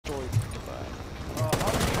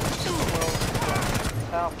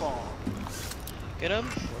hop on. Get him.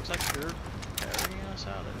 Looks like you're carrying us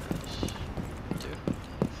out of this. Dude.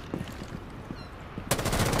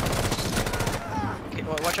 Okay,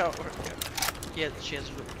 well, watch out. Yeah, she has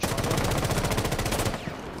a chocolate.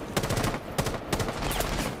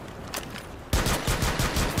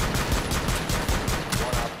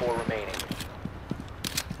 One on 4 remaining.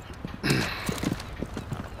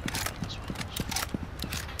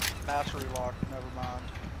 Mastery lock, never mind.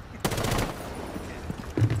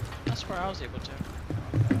 That's where I was able to.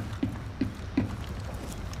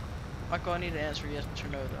 Michael, I need to answer yes or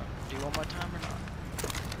no though. Do you want my time or not?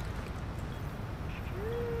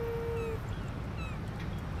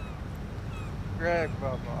 Greg,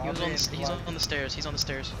 Bubba. He's on the stairs. He's on the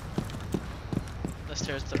stairs. The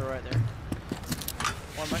stairs that are right there.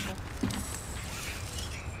 One, Michael.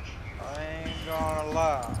 I ain't gonna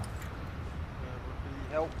lie. There would be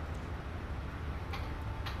help.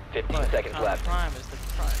 15 seconds Kind of left. prime is the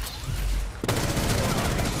price.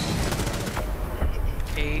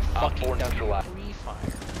 A Op fucking 4 neutralized. free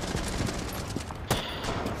fire.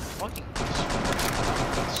 Fucking.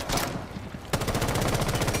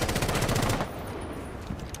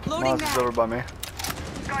 Loading Moss is over by me.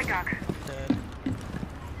 Dead.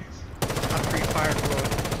 I free fired Roy.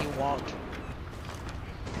 He walked.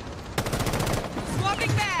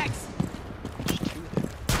 Swapping bags. There's two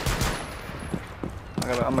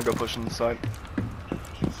there. I'm gonna go push on the side.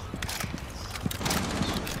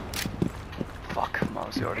 Fuck,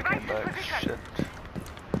 Moss, he already came back. Shit.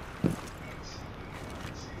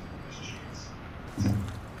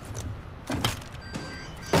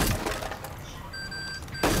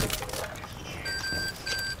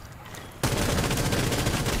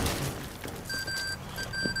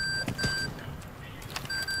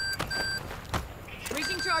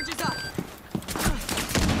 Reaching charges up.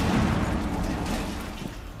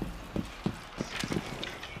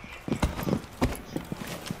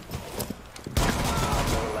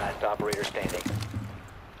 Last operator standing.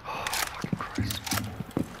 Oh, fucking Christ.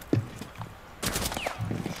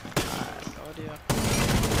 No idea.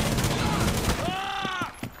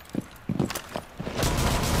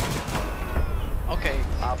 Okay,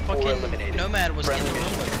 Op 4 fucking eliminated. Nomad was in Friendly the room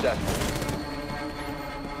mission with successful.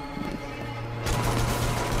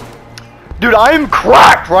 Dude, I am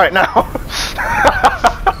cracked right now.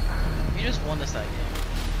 You just won us that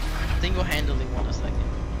game. Single-handedly won us that game.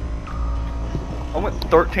 I went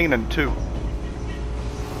 13-2.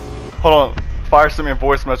 Hold on. Fire sent me a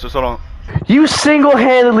voice message. Hold on. You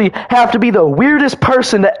single-handedly have to be the weirdest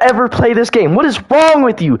person to ever play this game. What is wrong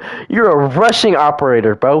with you? You're a rushing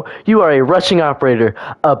operator, bro. You are a rushing operator,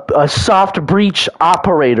 a soft breach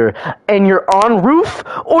operator, and you're on roof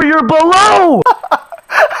or you're below.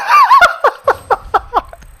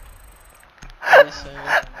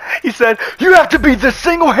 He said, you have to be the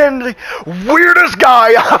single-handedly weirdest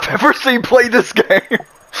guy I've ever seen play this game.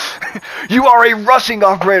 You are a rushing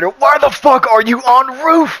operator. Why the fuck are you on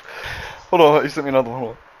roof? Hold on, he sent me another one.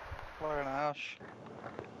 Hold Fucking Ash.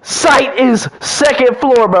 Site is second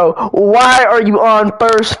floor, bro. Why are you on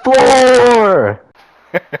first floor?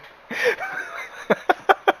 on.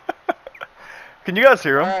 Can you guys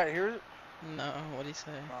hear him? Alright, here's. No, what'd he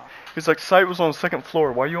say? He's like, site was on second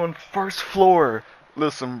floor. Why are you on first floor?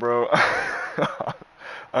 Listen, bro.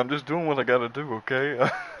 I'm just doing what I gotta do, okay?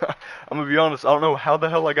 I'm gonna be honest, I don't know how the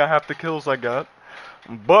hell I got half the kills I got.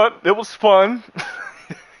 But it was fun.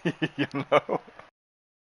 You know?